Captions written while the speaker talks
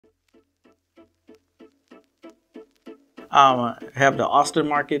Have the Austin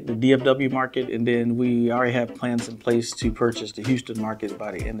market, the DFW market, and then we already have plans in place to purchase the Houston market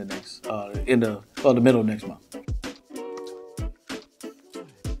by the end of the middle of next month.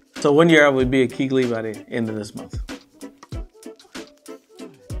 So 1 year I would be at KeyGlee by the end of this month.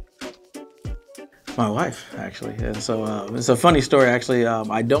 My wife, actually. And so it's a funny story, actually.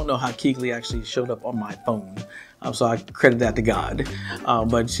 I don't know how KeyGlee actually showed up on my phone. So I credit that to God.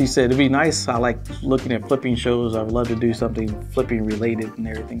 But she said, it'd be nice. I like looking at flipping shows. I would love to do something flipping related and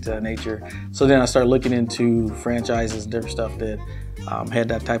everything to that nature. So then I started looking into franchises and different stuff that had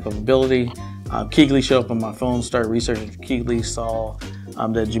that type of ability. KeyGlee showed up on my phone, started researching KeyGlee, saw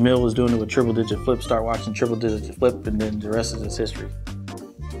that Jamil was doing it with triple digit flip, start watching triple digit flip, and then the rest is history.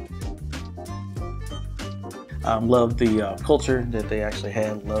 Love the culture that they actually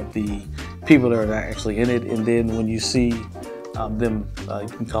had, love the people that are actually in it, and then when you see them, you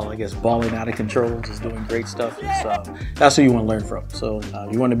can call it, I guess, balling out of control, just doing great stuff, that's who you want to learn from. So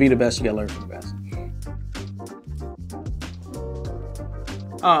you want to be the best, you got to learn from the best.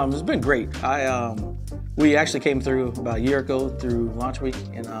 It's been great. We actually came through about a year ago through launch week,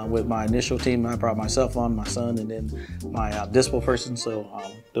 and with my initial team, I brought myself on, my son, and then my dispo person. So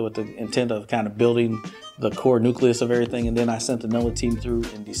with the intent of kind of building the core nucleus of everything, and then I sent another team through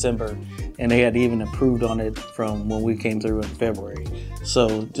in December, and they had even improved on it from when we came through in February.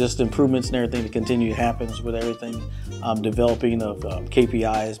 So just improvements and everything to continue happens with everything, developing of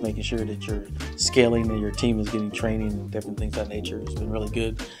KPIs, making sure that you're scaling and your team is getting training and different things of that nature. It's been really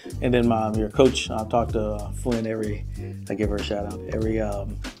good. And then your coach, I talk to Flynn I give her a shout out every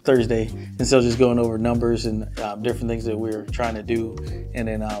Thursday, and so just going over numbers and different things that we're trying to do, and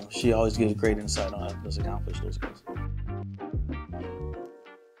then she always gives great insight on helping us accomplish those goals.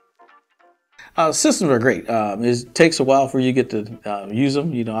 Systems are great. It takes a while for you to get to use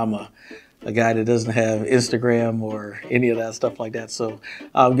them. You know, I'm a guy that doesn't have Instagram or any of that stuff like that. So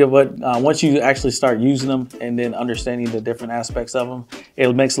once you actually start using them and then understanding the different aspects of them,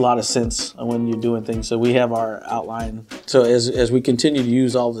 it makes a lot of sense when you're doing things. So we have our outline. So as we continue to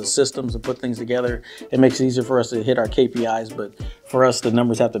use all the systems and put things together, it makes it easier for us to hit our KPIs. But for us, the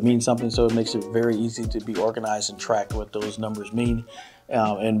numbers have to mean something. So it makes it very easy to be organized and track what those numbers mean,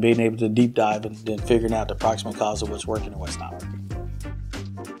 and being able to deep dive and then figuring out the approximate cause of what's working and what's not working.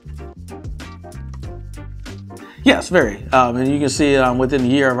 Yes, very. And you can see within the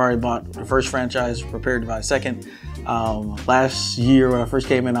year, I've already bought the first franchise, prepared to buy a second. Last year when I first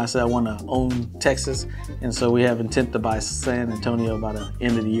came in, I said I want to own Texas. And so we have intent to buy San Antonio by the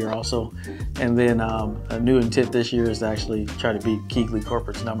end of the year also. And then a new intent this year is to actually try to beat KeyGlee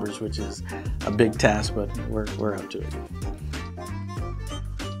Corporate's numbers, which is a big task, but we're up to it.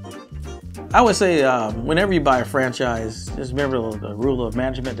 I would say whenever you buy a franchise, just remember the rule of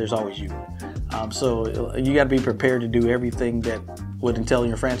management, there's always you. So you got to be prepared to do everything that would entail in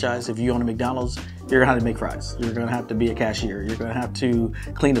your franchise. If you own a McDonald's, you're going to have to make fries. You're going to have to be a cashier. You're going to have to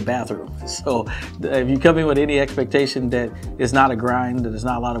clean the bathroom. So if you come in with any expectation that it's not a grind, that it's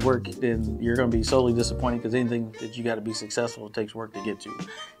not a lot of work, then you're going to be solely disappointed, because anything that you got to be successful, it takes work to get to.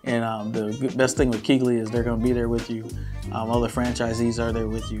 And the best thing with KeyGlee is they're going to be there with you. All the franchisees are there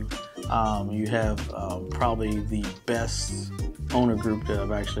with you. You have probably the best owner group that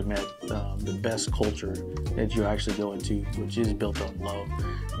I've actually met, the best culture that you actually go into, which is built on love.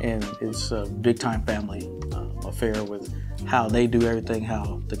 And it's a big time family affair with how they do everything,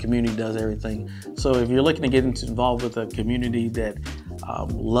 how the community does everything. So if you're looking to get involved with a community that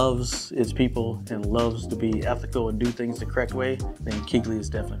loves its people and loves to be ethical and do things the correct way, then KeyGlee is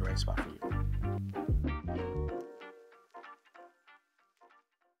definitely the right spot for you.